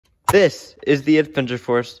This is the Adventure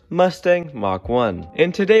Force Mustang Mach 1.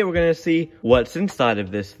 And today we're going to see what's inside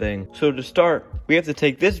of this thing. So to start, we have to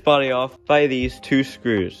take this body off by these two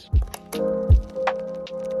screws.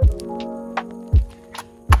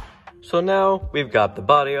 So now we've got the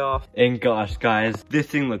body off, and gosh guys, this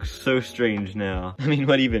thing looks so strange now. I mean,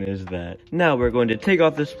 what even is that? Now we're going to take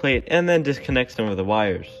off this plate and then disconnect some of the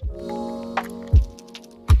wires.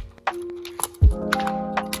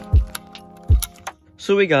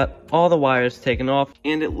 So we got all the wires taken off,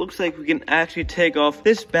 and it looks like we can actually take off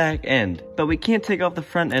this back end. But we can't take off the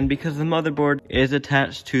front end because the motherboard is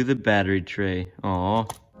attached to the battery tray.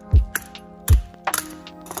 Aww.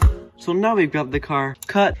 So now we've got the car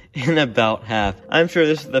cut in about half. I'm sure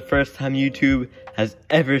this is the first time YouTube has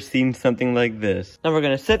ever seen something like this. Now we're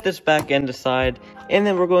going to set this back end aside, and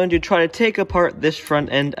then we're going to try to take apart this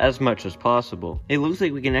front end as much as possible. It looks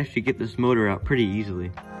like we can actually get this motor out pretty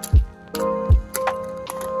easily.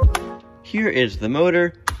 Here is the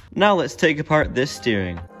motor. Now let's take apart this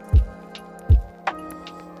steering.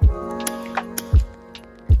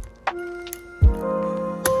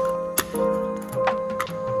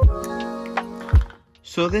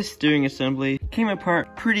 So this steering assembly came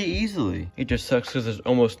apart pretty easily. It just sucks because there's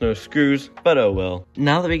almost no screws, but oh well.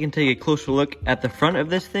 Now that we can take a closer look at the front of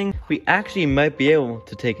this thing, we actually might be able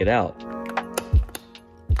to take it out.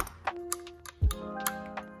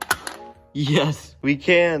 Yes, we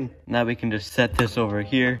can. Now we can just set this over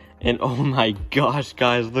here. And oh my gosh,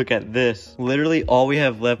 guys, look at this. Literally all we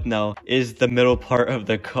have left now is the middle part of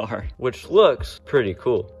the car, which looks pretty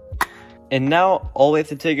cool. And now all we have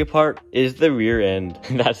to take apart is the rear end.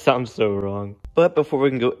 That sounds so wrong. But before we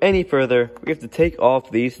can go any further, we have to take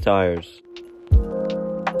off these tires.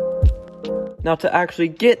 Now to actually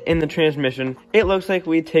get in the transmission, it looks like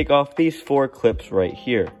we take off these 4 clips right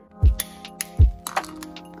here.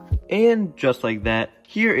 And just like that,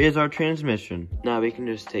 here is our transmission. Now we can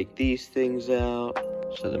just take these things out,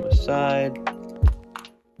 set them aside,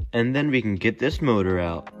 and then we can get this motor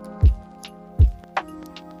out.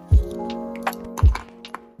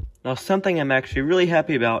 Now something I'm actually really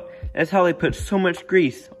happy about is how they put so much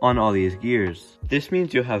grease on all these gears. This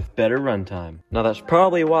means you'll have better runtime. Now that's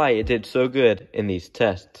probably why it did so good in these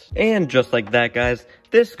tests. And just like that guys,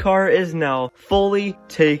 this car is now fully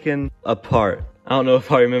taken apart. I don't know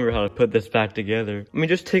if I remember how to put this back together. I mean,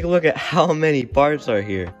 just take a look at how many parts are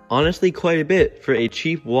here. Honestly, quite a bit for a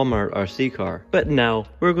cheap Walmart RC car. But now,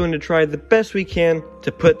 we're going to try the best we can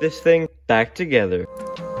to put this thing back together.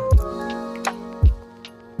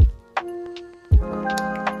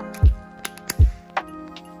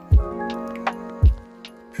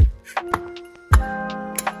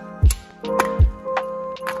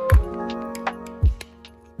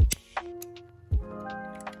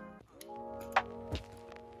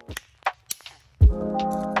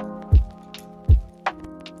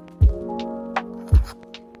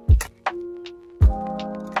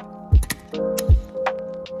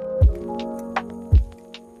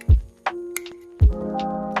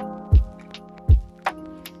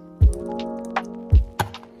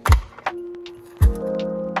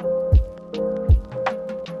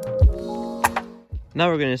 Now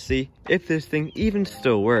we're gonna see if this thing even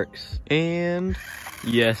still works. And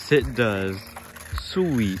yes, it does.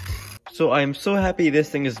 Sweet. So I am so happy this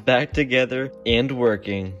thing is back together and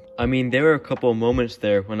working. I mean, there were a couple of moments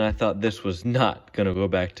there when I thought this was not gonna go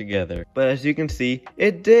back together. But as you can see,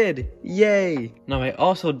 it did. Yay! Now I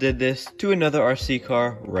also did this to another RC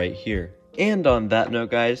car right here. And on that note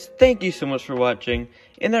guys, thank you so much for watching,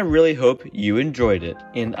 and I really hope you enjoyed it.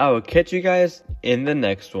 And I will catch you guys in the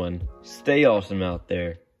next one. Stay awesome out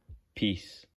there. Peace.